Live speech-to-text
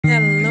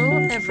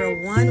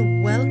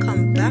everyone,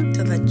 welcome back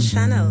to the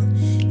channel.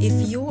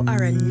 If you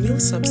are a new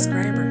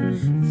subscriber,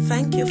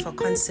 thank you for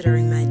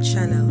considering my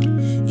channel.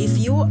 If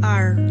you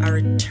are a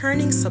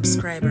returning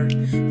subscriber,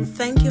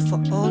 thank you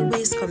for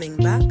always coming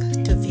back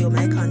to view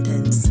my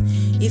contents.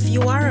 If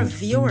you are a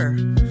viewer,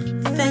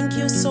 thank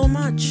you so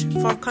much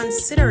for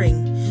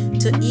considering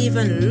to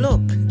even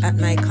look at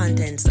my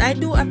contents. I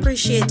do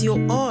appreciate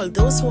you all,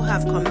 those who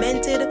have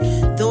commented,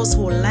 those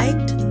who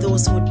liked,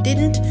 those who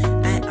didn't.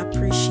 I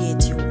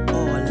appreciate you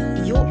all.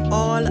 You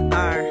all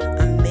are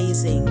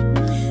amazing.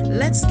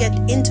 Let's get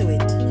into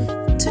it.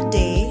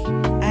 Today,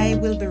 I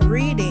will be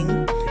reading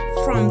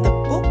from the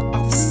book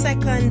of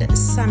 2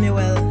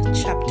 Samuel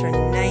chapter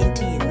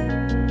 19.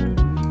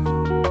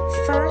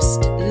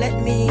 First,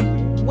 let me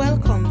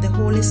welcome the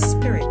Holy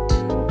Spirit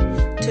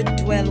to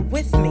dwell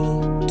with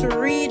me, to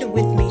read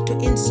with me, to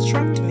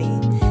instruct me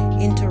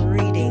into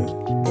reading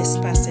this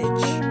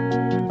passage.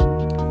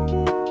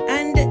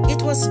 And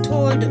it was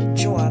told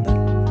Joab,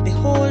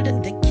 behold,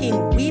 the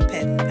king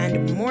weepeth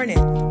and mourneth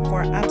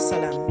for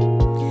Absalom.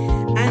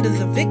 And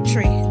the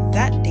victory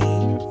that day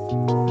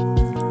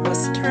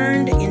was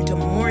turned into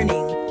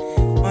mourning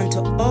unto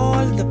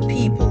all the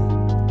people.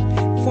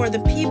 For the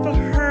people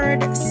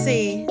heard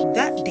say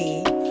that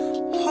day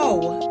how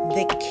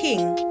the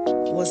king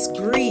was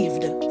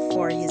grieved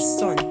for his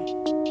son.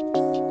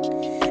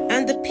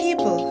 And the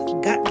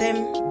people got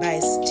them by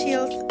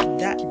stealth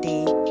that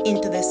day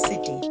into the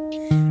city,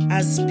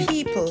 as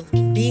people,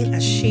 being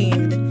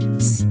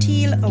ashamed,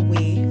 steal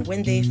away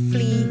when they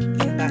flee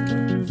in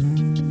battle.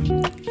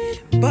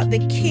 But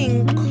the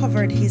king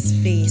covered his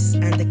face,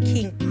 and the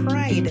king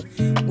cried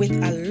with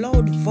a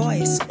loud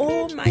voice,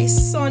 "O my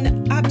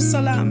son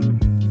Absalom!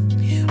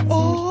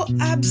 O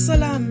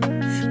Absalom,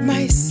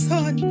 my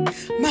son,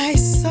 my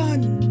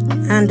son!"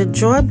 And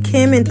Joab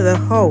came into the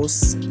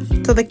house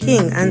to the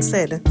king and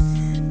said,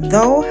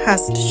 "Thou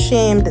hast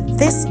shamed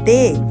this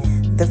day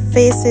the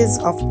faces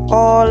of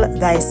all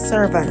thy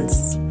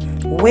servants,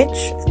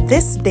 which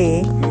this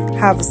day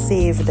have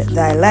saved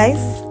thy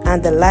life,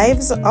 and the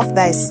lives of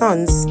thy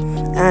sons,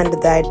 and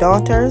thy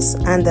daughters,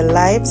 and the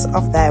lives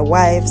of thy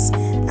wives,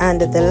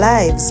 and the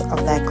lives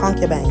of thy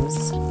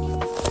concubines,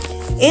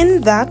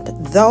 in that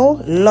thou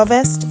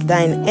lovest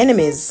thine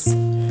enemies,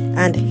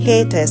 and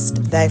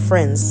hatest thy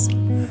friends.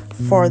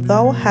 For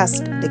thou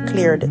hast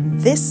declared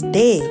this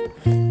day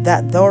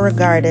that thou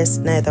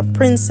regardest neither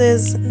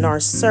princes nor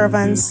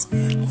servants.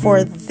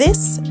 For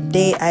this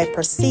day I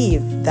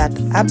perceive that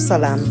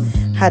Absalom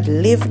had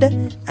lived,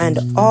 and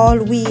all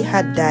we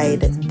had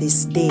died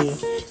this day.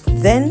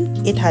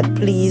 Then it had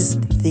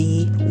pleased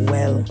thee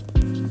well.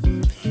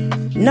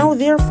 Now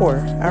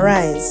therefore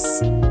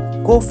arise,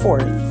 go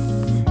forth,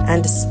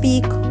 and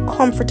speak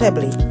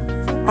comfortably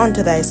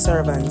unto thy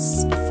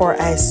servants. For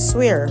I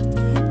swear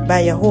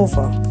by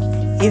Jehovah,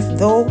 if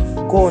thou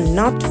go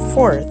not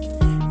forth,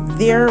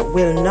 there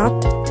will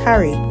not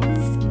tarry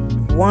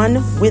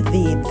one with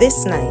thee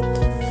this night,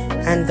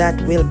 and that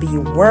will be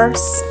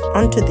worse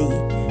unto thee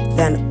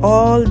than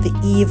all the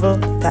evil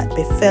that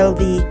befell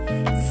thee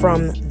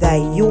from thy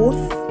youth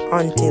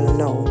until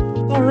now."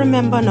 So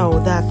remember now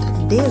that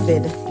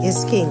David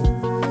is king,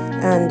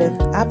 and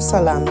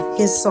Absalom,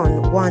 his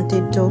son,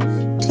 wanted to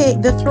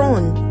take the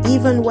throne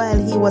even while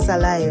he was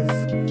alive.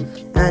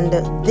 And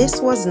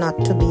this was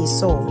not to be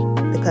so,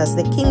 because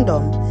the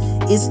kingdom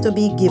is to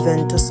be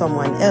given to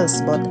someone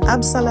else. But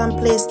Absalom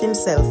placed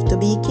himself to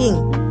be king.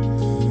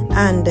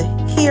 And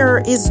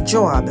here is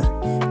Joab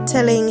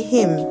telling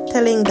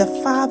the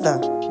father,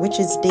 which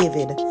is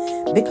David,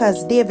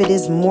 because David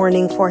is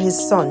mourning for his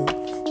son.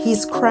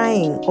 He's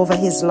crying over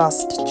his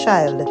lost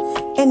child.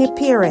 Any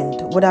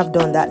parent would have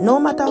done that. No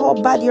matter how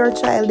bad your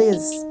child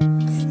is,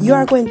 you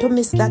are going to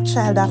miss that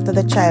child after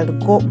the child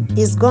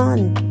is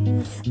gone.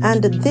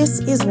 And this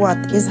is what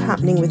is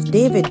happening with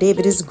David.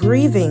 David is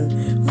grieving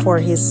for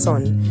his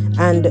son.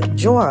 And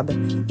Joab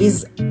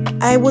is,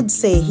 I would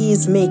say, he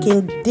is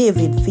making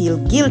David feel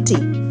guilty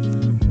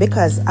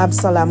because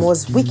Absalom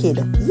was wicked.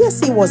 Yes,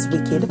 he was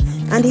wicked,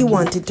 and he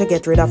wanted to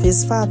get rid of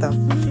his father.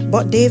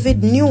 But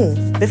David knew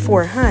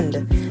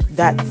beforehand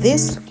that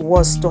this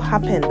was to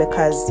happen,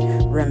 because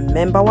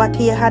remember what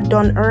he had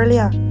done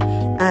earlier.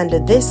 And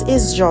this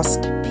is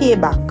just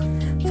payback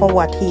for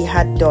what he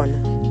had done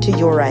to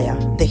Uriah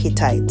the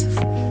Hittite.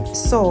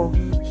 So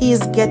he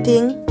is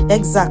getting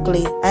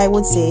exactly, I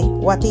would say,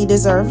 what he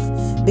deserved,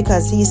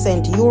 because he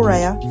sent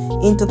Uriah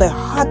into the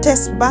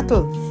hottest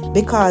battle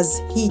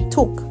because he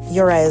took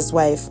Uriah's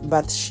wife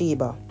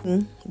Bathsheba.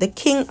 The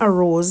king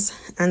arose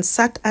and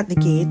sat at the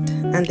gate,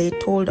 and they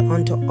told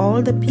unto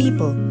all the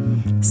people,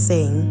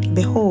 saying,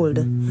 Behold,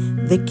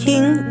 the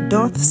king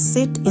doth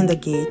sit in the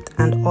gate.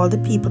 And all the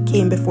people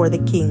came before the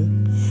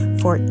king,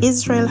 for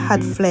Israel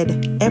had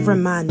fled every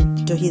man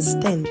to his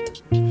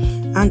tent.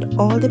 And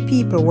all the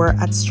people were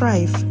at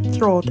strife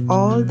throughout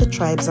all the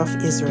tribes of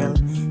Israel,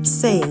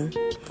 saying,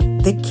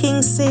 The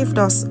king saved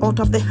us out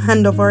of the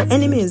hand of our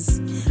enemies,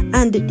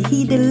 and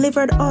he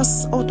delivered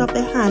us out of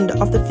the hand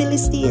of the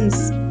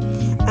Philistines.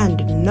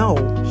 And now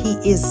he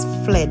is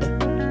fled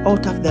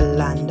out of the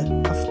land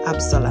of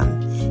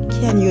Absalom.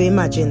 Can you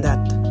imagine that?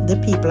 The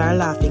people are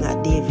laughing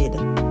at David.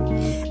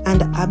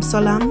 And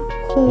Absalom,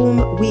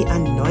 whom we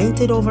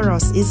anointed over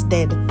us, is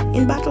dead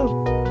in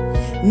battle.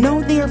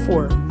 Now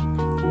therefore,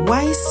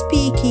 why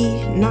speak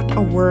ye not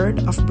a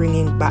word of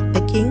bringing back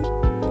the king?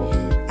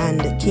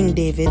 And King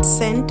David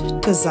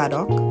sent to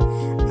Zadok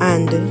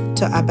and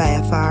to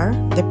Abiathar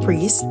the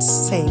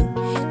priests, saying,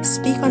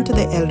 Speak unto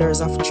the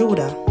elders of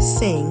Judah,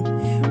 saying,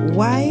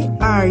 Why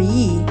are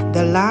ye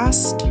the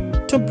last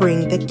to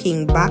bring the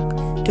king back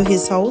to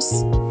his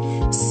house?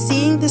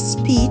 Seeing the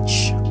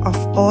speech of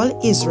all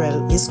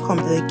Israel is come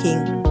to the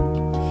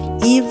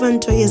king, even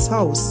to his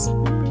house.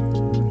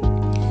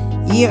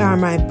 Ye are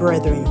my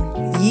brethren,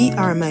 ye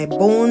are my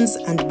bones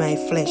and my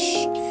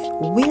flesh.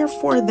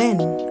 Wherefore then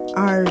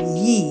are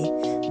ye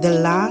the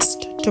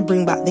last to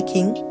bring back the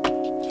king?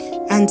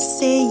 And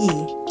say ye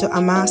to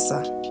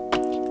Amasa,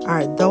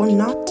 Art thou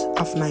not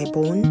of my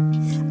bone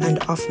and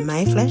of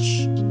my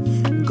flesh?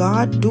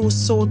 God do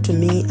so to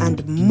me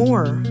and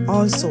more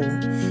also,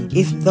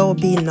 if thou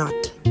be not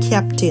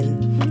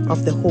captain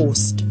of the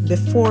host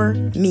before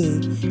me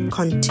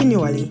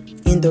continually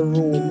in the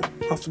room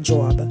of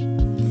Joab.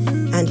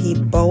 And he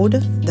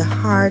bowed the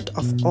heart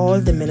of all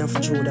the men of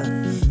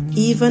Judah,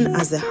 even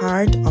as the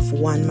heart of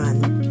one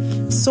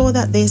man, so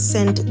that they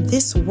sent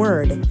this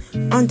word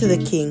unto the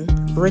king,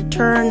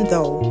 Return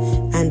thou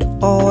and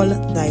all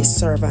thy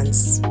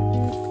servants.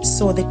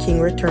 So the king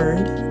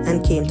returned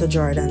and came to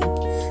Jordan,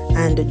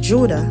 and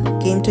Judah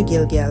came to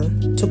Gilgal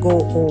to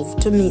go over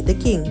to meet the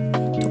king,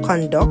 to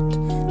conduct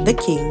the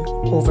king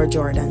over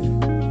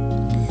Jordan.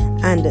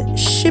 And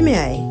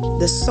Shimei,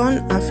 the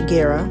son of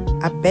Gera,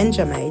 a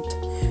Benjamite,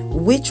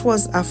 which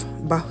was of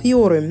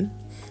Bahurim,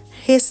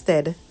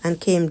 hasted and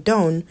came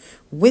down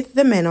with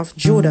the men of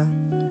Judah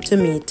to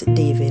meet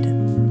David.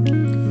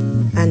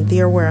 And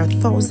there were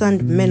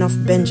 1,000 men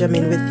of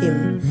Benjamin with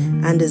him,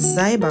 and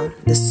Ziba,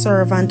 the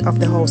servant of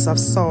the house of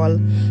Saul,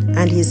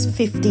 and his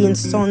 15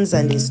 sons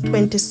and his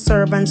 20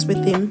 servants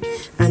with him,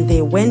 and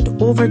they went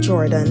over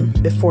Jordan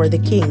before the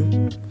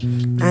king.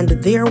 And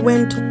there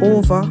went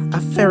over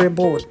a ferry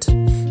boat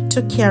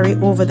to carry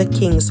over the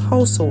king's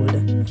household,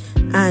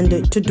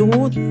 and to do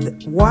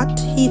what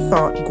he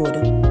thought good.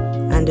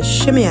 And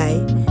Shimei,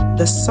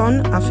 the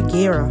son of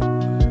Gera,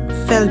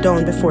 fell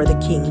down before the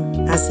king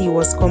as he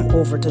was come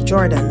over to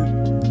Jordan,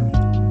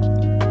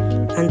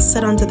 and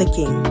said unto the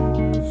king,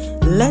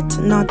 Let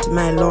not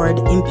my lord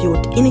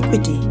impute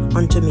iniquity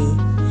unto me,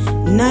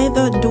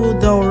 neither do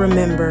thou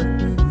remember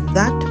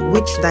that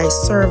which thy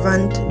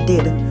servant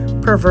did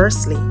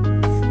perversely,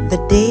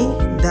 the day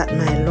that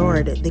my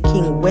lord the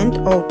king went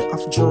out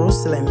of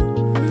Jerusalem,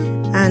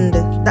 and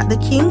that the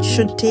king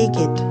should take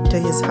it to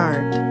his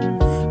heart.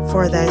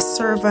 For thy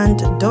servant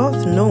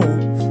doth know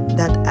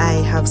that I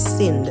have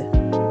sinned.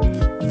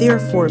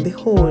 Therefore,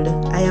 behold,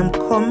 I am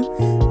come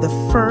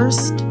the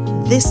first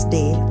this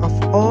day of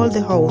all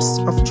the house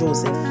of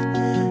Joseph,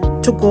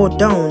 to go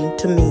down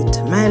to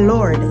meet my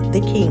lord the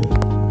king.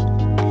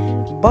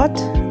 But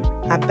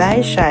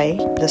Abishai,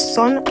 the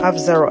son of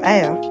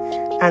Zeruiah,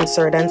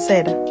 answered and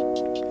said,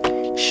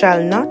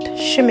 Shall not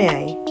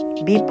Shimei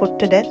be put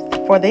to death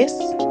for this?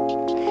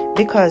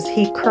 Because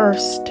he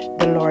cursed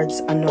the Lord's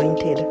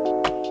anointed.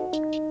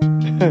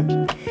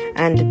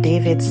 And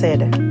David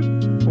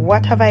said,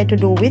 What have I to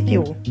do with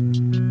you,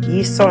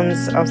 ye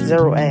sons of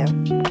Zeruiah,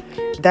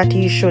 that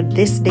ye should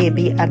this day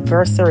be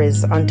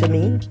adversaries unto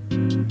me?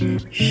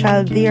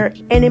 Shall there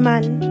any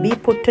man be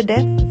put to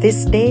death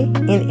this day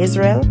in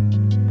Israel?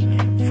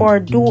 For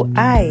do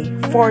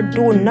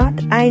not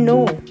I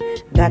know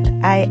that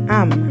I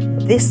am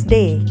this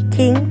day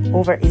king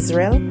over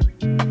Israel?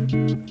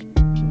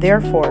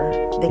 Therefore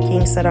the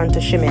king said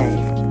unto Shimei,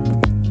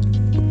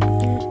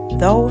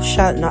 Thou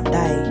shalt not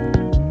die.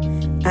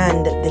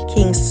 And the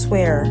king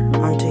sware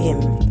unto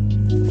him.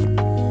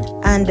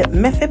 And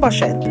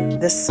Mephibosheth,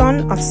 the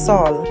son of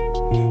Saul,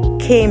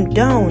 came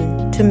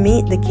down to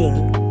meet the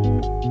king,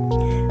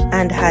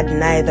 and had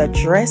neither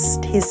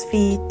dressed his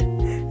feet,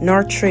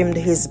 nor trimmed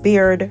his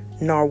beard,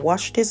 nor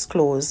washed his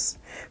clothes,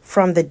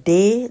 from the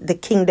day the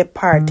king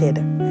departed,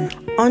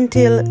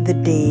 until the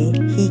day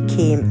he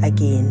came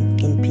again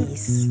in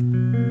peace.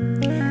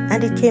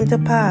 And it came to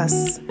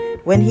pass,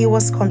 when he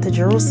was come to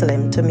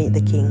Jerusalem to meet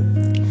the king,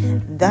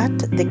 that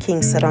the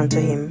king said unto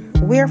him,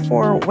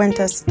 Wherefore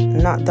wentest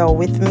not thou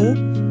with me,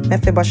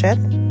 Mephibosheth?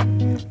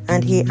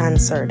 And he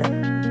answered,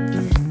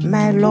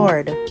 My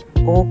lord,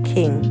 O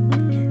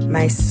king,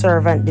 my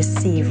servant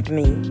deceived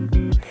me.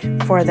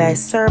 For thy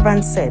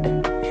servant said,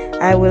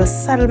 I will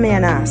saddle me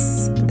an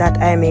ass, that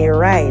I may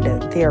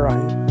ride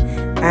thereon,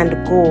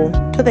 and go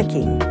to the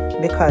king,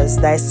 because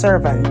thy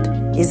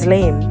servant is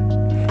lame.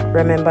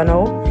 Remember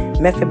now,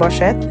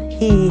 Mephibosheth,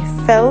 he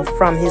fell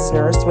from his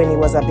nurse when he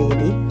was a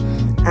baby,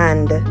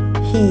 and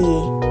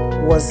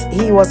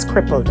he was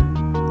crippled.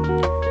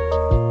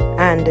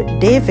 And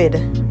David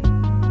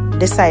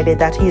decided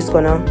that he's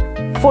gonna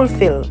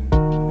fulfill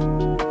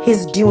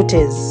his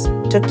duties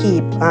to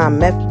keep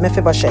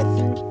Mephibosheth.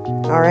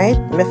 All right,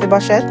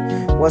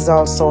 Mephibosheth was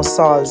also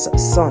Saul's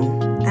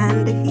son,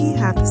 and he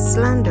had hath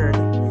slandered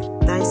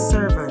thy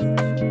servant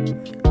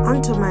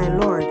unto my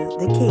lord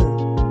the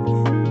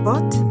king.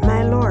 But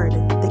my lord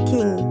the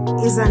king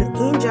is an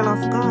angel of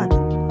God.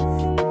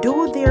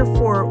 Do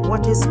therefore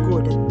what is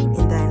good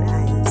in thine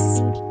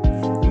eyes.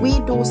 We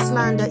do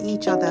slander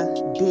each other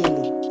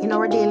daily. In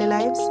our daily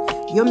lives,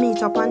 you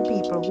meet upon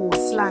people who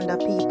slander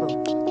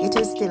people. It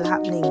is still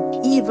happening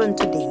even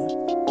today.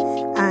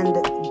 And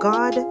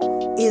God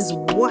is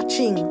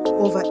watching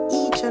over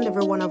each and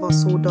every one of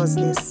us who does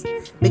this,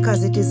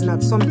 because it is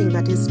not something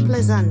that is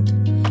pleasant.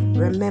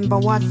 Remember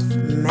what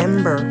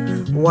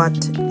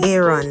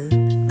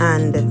Aaron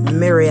and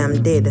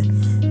Miriam did.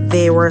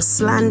 They were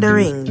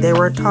slandering. They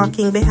were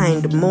talking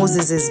behind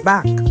Moses'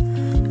 back.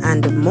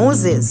 And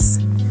Moses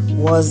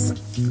was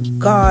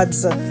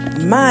God's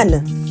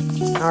man.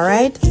 All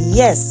right?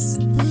 Yes.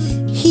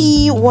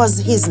 He was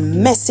his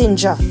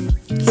messenger,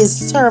 his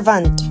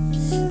servant,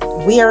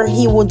 where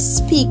he would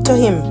speak to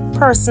him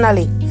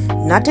personally,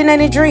 not in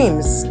any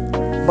dreams.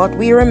 But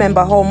we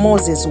remember how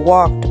Moses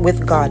walked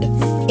with God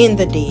in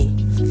the day.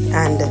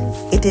 And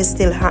it is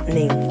still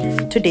happening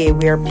today,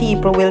 where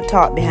people will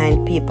talk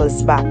behind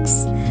people's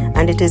backs.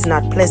 And it is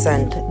not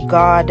pleasant.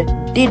 God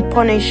did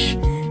punish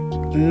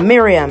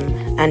Miriam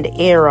and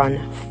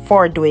Aaron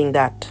for doing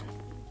that.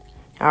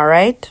 All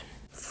right?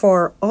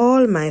 For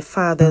all my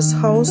father's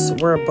house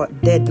were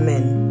but dead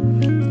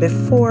men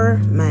before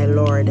my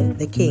lord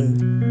the king.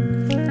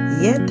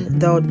 Yet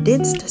thou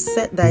didst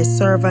set thy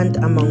servant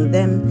among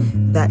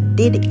them that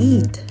did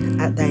eat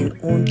at thine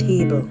own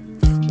table.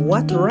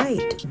 What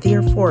right,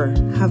 therefore,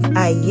 have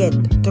I yet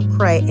to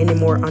cry any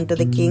more unto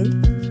the king?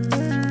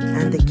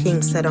 And the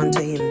king said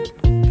unto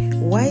him,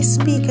 Why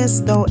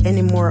speakest thou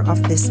any more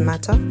of this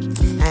matter?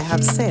 I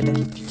have said,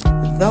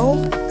 Thou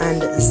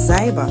and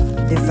Ziba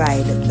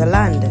divide the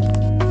land.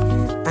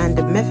 And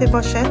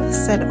Mephibosheth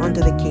said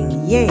unto the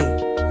king, Yea,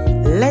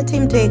 let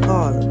him take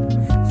all,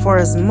 for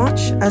as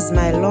much as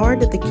my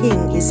lord the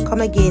king is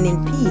come again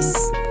in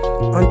peace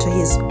unto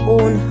his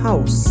own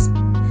house.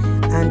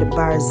 And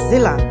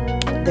Barzillai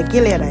the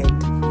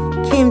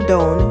Gileadite came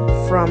down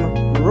from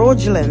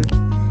Rogelim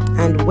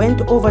and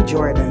went over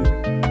Jordan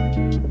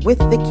with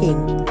the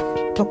king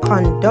to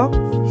conduct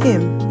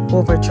him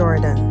over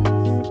Jordan.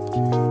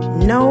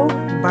 Now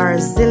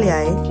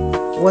Barzillai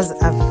was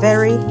a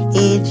very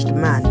aged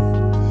man,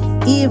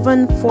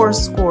 even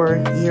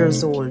 80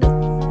 years old,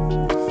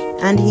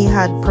 and he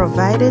had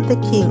provided the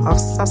king of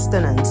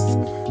sustenance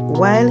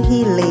while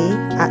he lay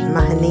at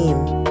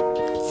Mahanaim.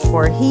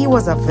 For he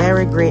was a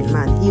very great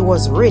man. He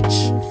was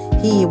rich.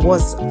 He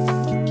was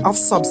of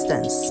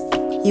substance.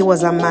 He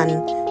was a man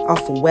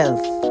of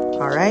wealth.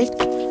 All right?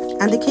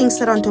 And the king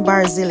said unto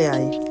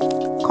Barzillai,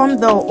 Come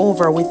thou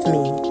over with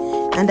me,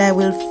 and I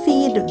will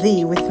feed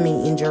thee with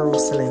me in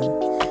Jerusalem.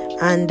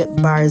 And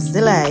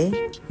Barzillai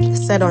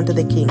said unto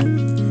the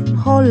king,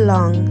 How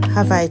long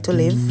have I to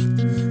live,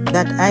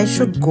 that I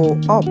should go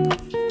up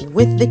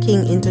with the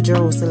king into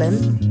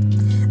Jerusalem?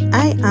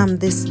 I am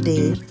this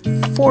day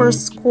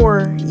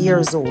 80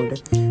 years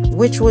old,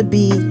 which would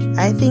be,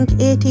 I think,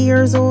 80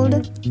 years old.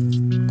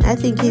 I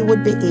think he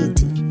would be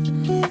 80.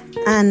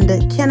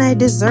 And can I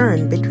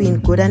discern between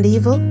good and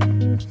evil?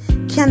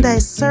 Can thy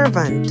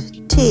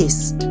servant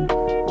taste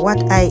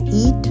what I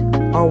eat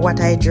or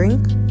what I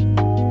drink?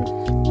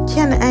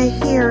 Can I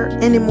hear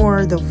any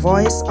more the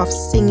voice of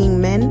singing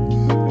men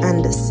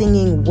and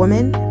singing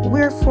women?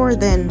 Wherefore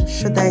then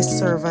should thy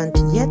servant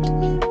yet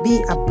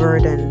be a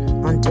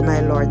burden unto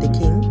my lord the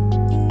king?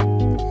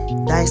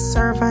 Thy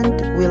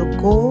servant will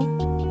go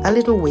a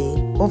little way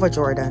over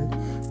Jordan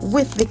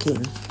with the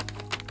king.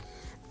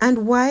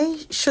 And why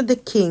should the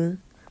king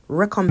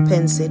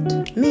recompense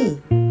it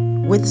me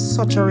with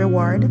such a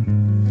reward?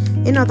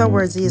 In other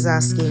words, he is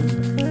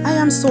asking, I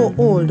am so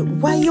old,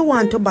 why you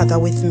want to bother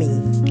with me?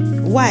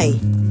 Why?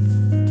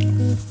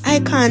 I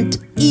can't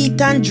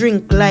eat and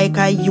drink like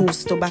I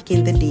used to back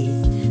in the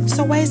day.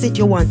 So why is it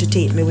you want to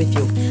take me with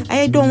you?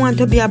 I don't want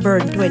to be a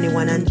burden to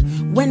anyone, and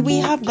when we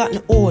have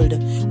gotten old,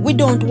 we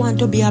don't want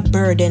to be a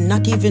burden,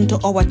 not even to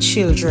our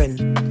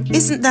children.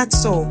 Isn't that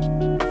so?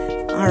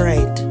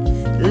 Alright,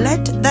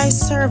 let thy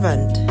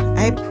servant,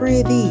 I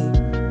pray thee,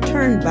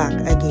 turn back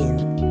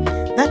again,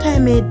 that I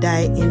may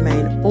die in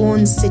mine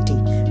own city.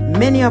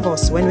 Many of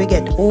us, when we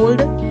get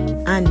old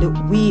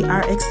and we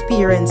are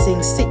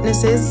experiencing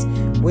sicknesses,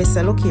 we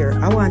say, look here,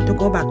 I want to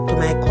go back to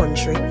my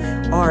country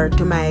or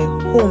to my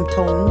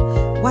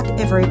hometown,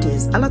 whatever it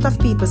is. A lot of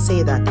people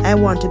say that. I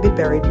want to be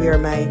buried where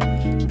my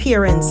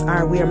parents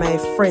are, where my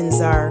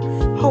friends are,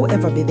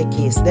 however be the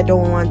case. They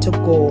don't want to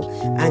go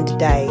and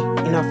die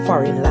in a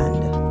foreign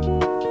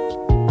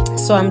land.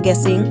 So I'm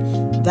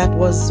guessing that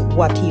was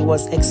what he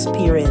was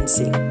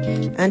experiencing.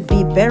 And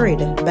be buried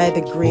by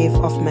the grave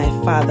of my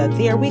father.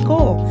 There we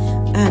go.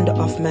 And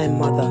of my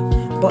mother.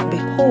 But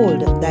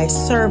behold, thy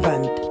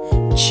servant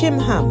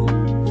Shimham,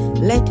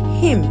 let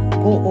him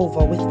go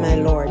over with my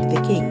lord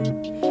the king,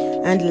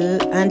 and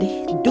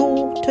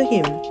do to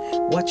him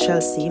what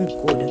shall seem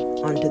good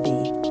unto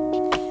thee.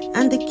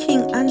 And the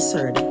king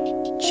answered,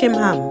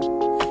 Shimham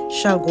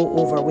shall go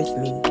over with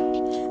me,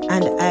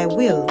 and I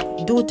will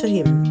do to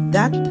him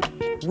that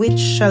which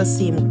shall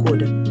seem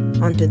good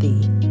unto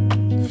thee.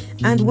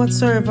 And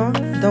whatsoever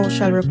thou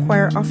shalt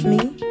require of me,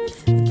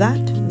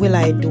 that will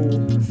I do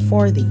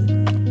for thee.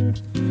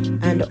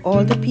 And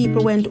all the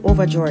people went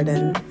over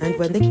Jordan, and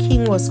when the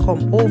king was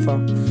come over,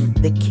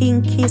 the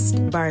king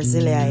kissed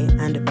Barzillai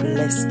and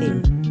blessed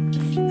him.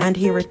 And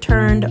he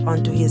returned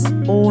unto his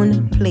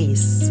own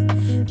place.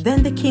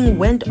 Then the king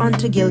went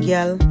unto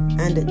Gilgal,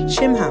 and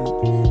Shimei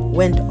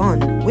went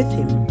on with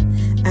him,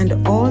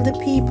 and all the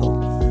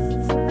people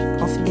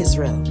of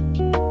Israel.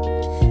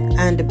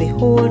 And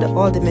behold,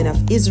 all the men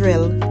of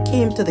Israel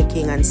came to the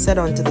king and said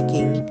unto the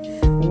king,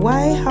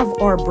 Why have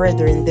our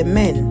brethren the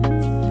men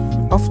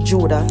of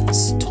Judah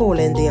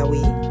stolen their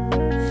way,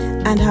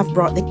 and have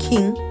brought the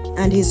king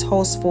and his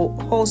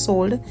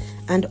household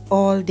and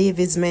all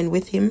David's men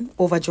with him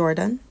over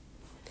Jordan?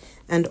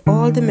 And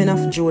all the men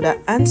of Judah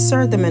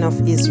answered the men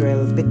of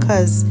Israel,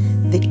 Because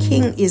the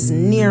king is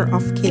near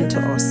of kin to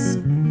us.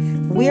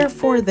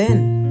 Wherefore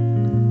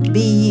then be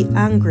ye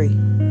angry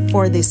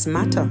for this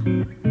matter?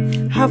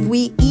 Have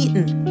we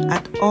eaten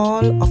at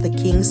all of the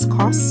king's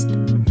cost,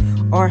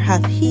 or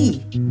hath he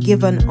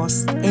given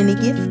us any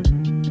gift?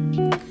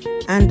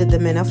 And the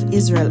men of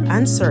Israel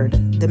answered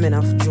the men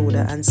of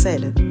Judah and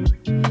said,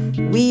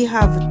 We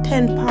have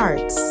 10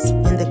 parts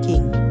in the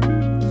king,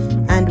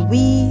 and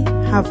we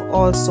have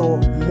also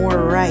more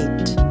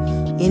right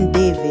in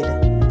David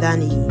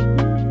than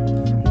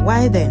ye.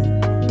 Why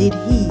then did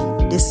he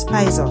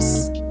despise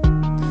us,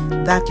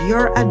 that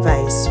your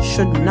advice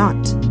should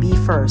not be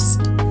first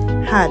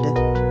had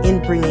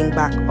in bringing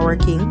back our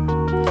king?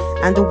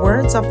 And the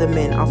words of the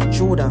men of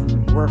Judah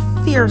were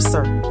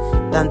fiercer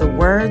than the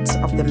words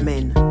of the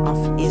men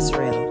of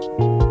Israel.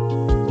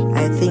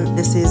 I think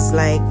this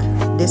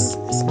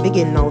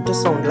begin now to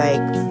sound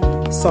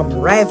like some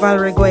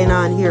rivalry going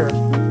on here.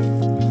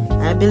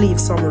 I believe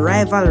some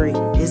rivalry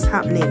is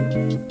happening,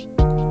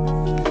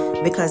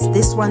 because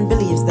this one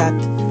believes that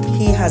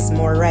he has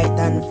more right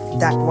than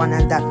that one,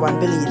 and that one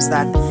believes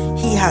that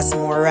he has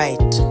more right.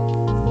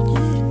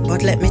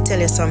 But let me tell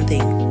you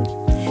something.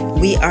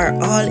 We are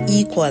all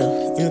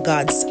equal in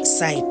God's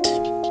sight.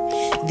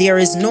 There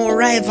is no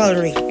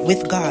rivalry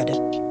with God.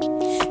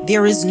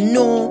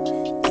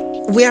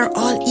 We are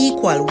all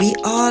equal. We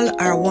all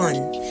are one.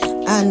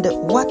 And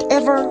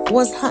whatever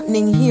was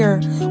happening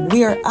here,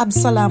 where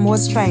Absalom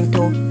was trying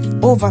to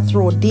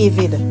overthrow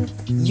David,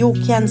 you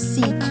can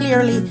see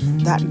clearly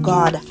that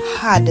God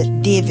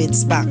had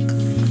David's back.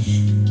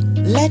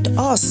 Let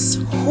us,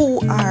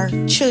 who are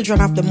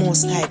children of the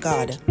Most High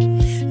God,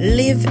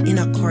 live in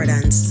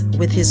accordance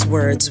with his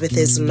words, with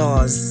his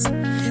laws,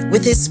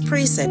 with his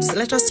precepts.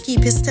 Let us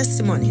keep his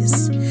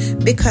testimonies,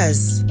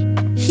 because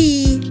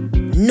he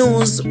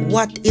knows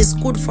what is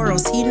good for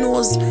us. He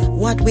knows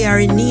what we are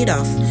in need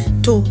of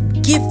to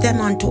give them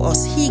unto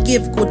us. He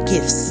gave good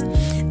gifts,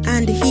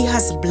 and he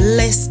has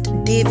blessed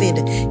David.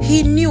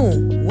 He knew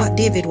what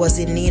David was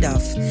in need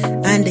of,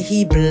 and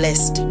he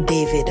blessed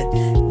David.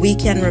 We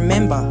can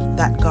remember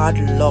that God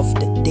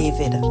loved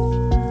David.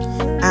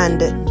 And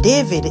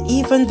David,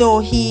 even though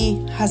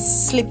he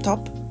has slipped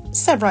up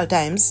several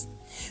times,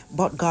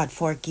 but God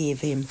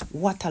forgave him.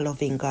 What a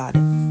loving God.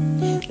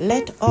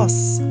 Let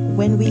us,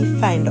 when we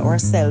find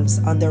ourselves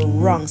on the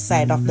wrong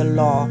side of the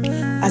law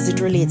as it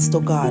relates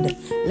to God,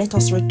 let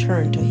us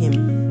return to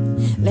him.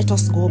 Let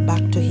us go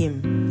back to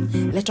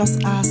him. Let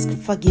us ask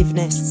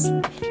forgiveness,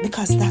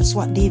 because that's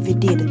what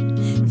David did.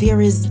 There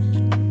is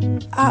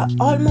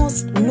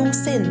almost no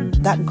sin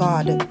that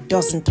God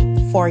doesn't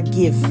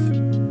forgive.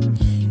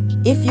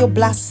 If you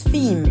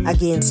blaspheme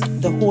against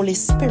the Holy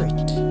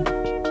Spirit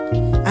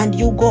and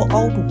you go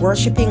out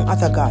worshiping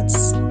other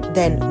gods,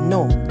 then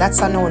no, that's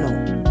a no-no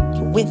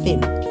with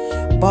him.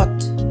 But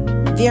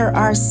there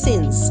are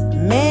sins,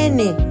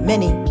 many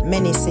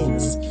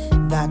sins,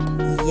 that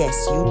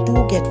yes, you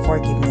do get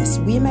forgiveness.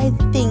 We might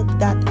think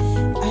that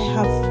I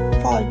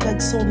have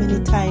faltered so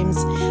many times,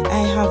 I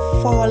have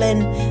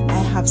fallen,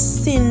 I have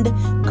sinned,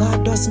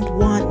 God doesn't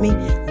want me.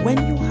 When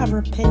you have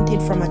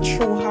repented from a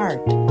true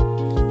heart,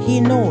 he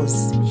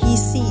knows, he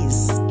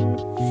sees,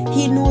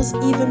 he knows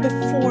even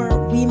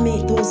before we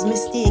make those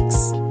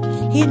mistakes.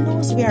 He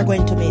knows we are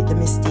going to make the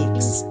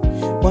mistakes,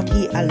 but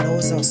he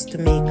allows us to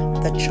make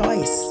the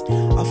choice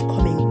of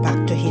coming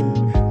back to him.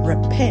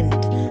 Repent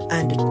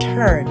and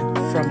turn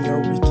from your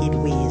wicked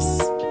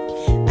ways.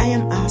 I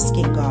am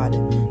asking God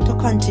to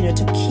continue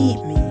to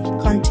keep me,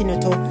 continue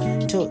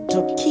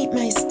to keep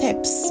my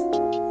steps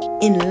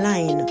in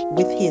line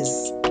with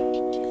his,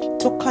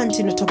 to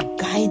continue to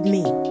guide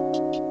me.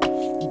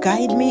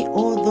 Guide me,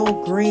 O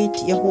thou great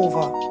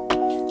Jehovah,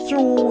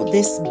 through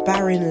this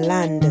barren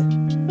land.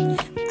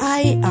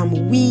 I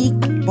am weak,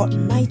 but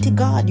mighty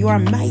God, you are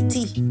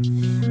mighty.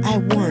 I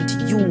want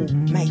you,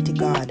 mighty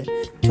God,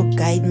 to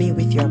guide me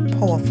with your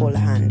powerful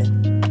hand.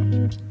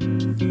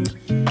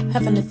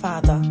 Heavenly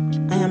Father,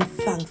 I am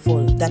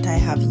thankful that that I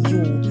have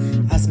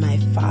you as my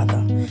Father.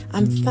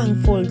 I'm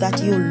thankful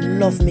that you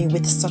love me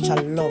with such a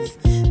love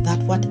that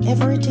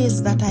whatever it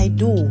is that I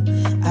do,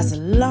 as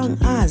long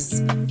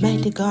as,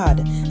 mighty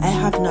God, I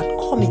have not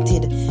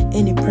committed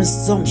any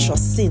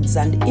presumptuous sins,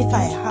 and if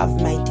I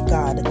have, mighty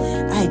God,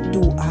 I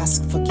do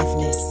ask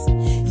forgiveness.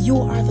 You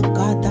are the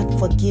God that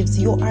forgives.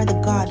 You are the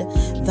God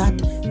that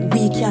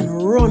we can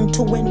run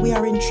to when we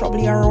are in trouble.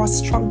 You are our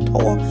strong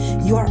tower.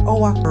 You are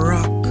our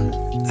rock,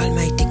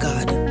 Almighty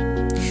God.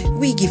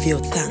 We give you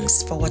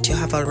thanks for what you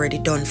have already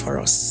done for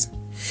us.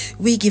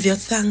 We give you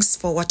thanks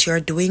for what you are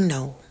doing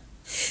now.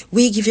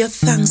 We give you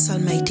thanks,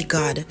 Almighty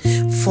God,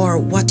 for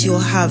what you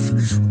have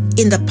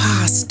in the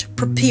past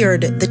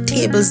prepared, the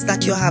tables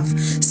that you have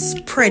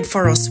spread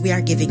for us. We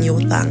are giving you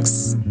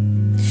thanks.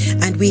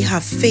 And we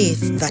have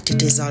faith that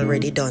it is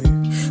already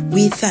done.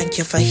 We thank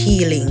you for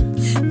healing.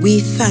 We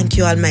thank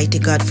you, Almighty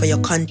God, for your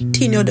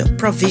continued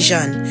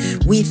provision.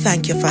 We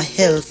thank you for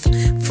health,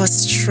 for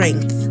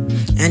strength.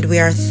 And we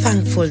are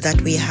thankful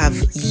that we have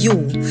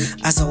you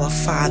as our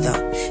Father.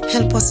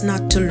 Help us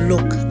not to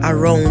look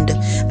around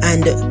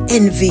and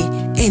envy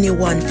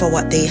anyone for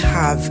what they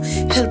have.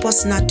 Help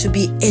us not to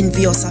be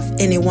envious of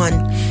anyone.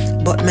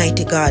 But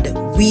mighty God,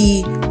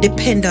 we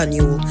depend on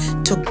you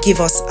to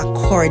give us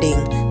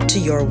according to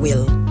your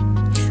will.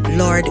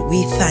 Lord,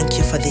 we thank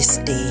you for this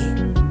day.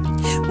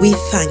 We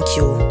thank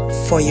you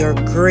for your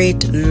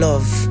great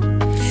love.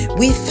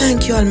 We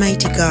thank you,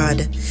 Almighty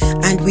God,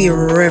 and we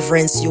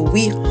reverence you.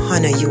 We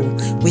honor you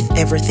with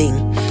everything.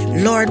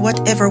 Lord,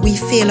 whatever we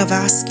fail of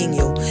asking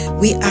you,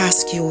 we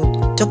ask you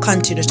to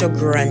continue to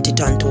grant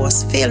it unto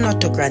us. Fail not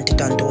to grant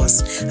it unto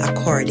us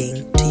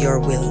according to your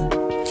will.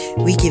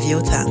 We give you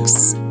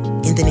thanks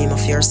in the name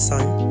of your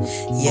Son,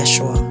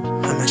 Yeshua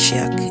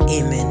HaMashiach.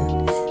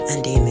 Amen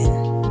and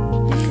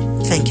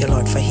amen. Thank you,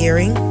 Lord, for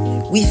hearing.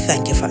 We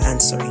thank you for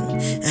answering,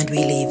 and we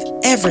leave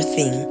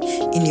everything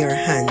in your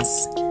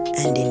hands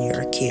and in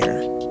your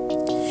care.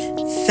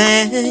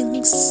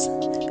 Thanks,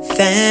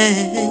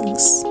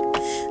 thanks,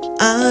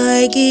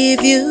 I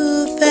give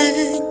you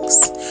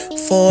thanks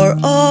for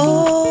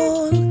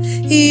all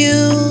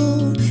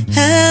you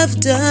have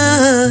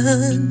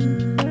done.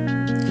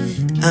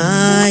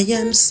 I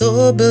am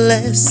so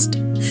blessed,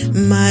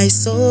 my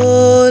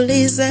soul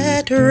is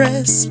at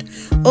rest.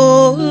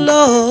 Oh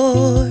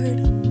Lord,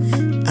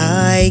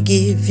 I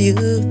give you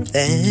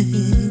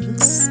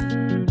thanks.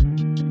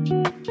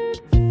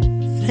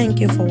 Thank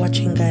you for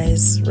watching,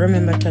 guys.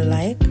 Remember to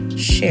like,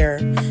 share,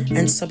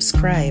 and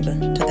subscribe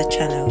to the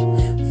channel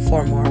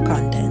for more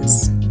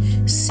contents.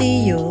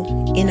 See you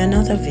in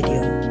another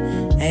video.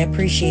 I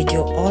appreciate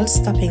you all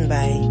stopping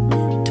by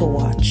to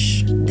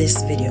watch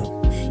this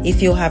video.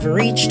 If you have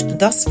reached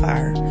thus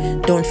far,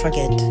 don't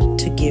forget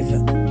to give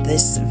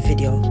this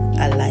video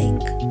a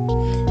like.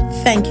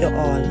 Thank you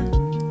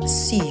all.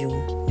 See you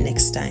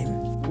next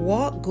time.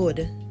 Walk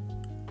good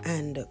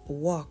and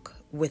walk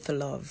with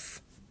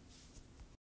love.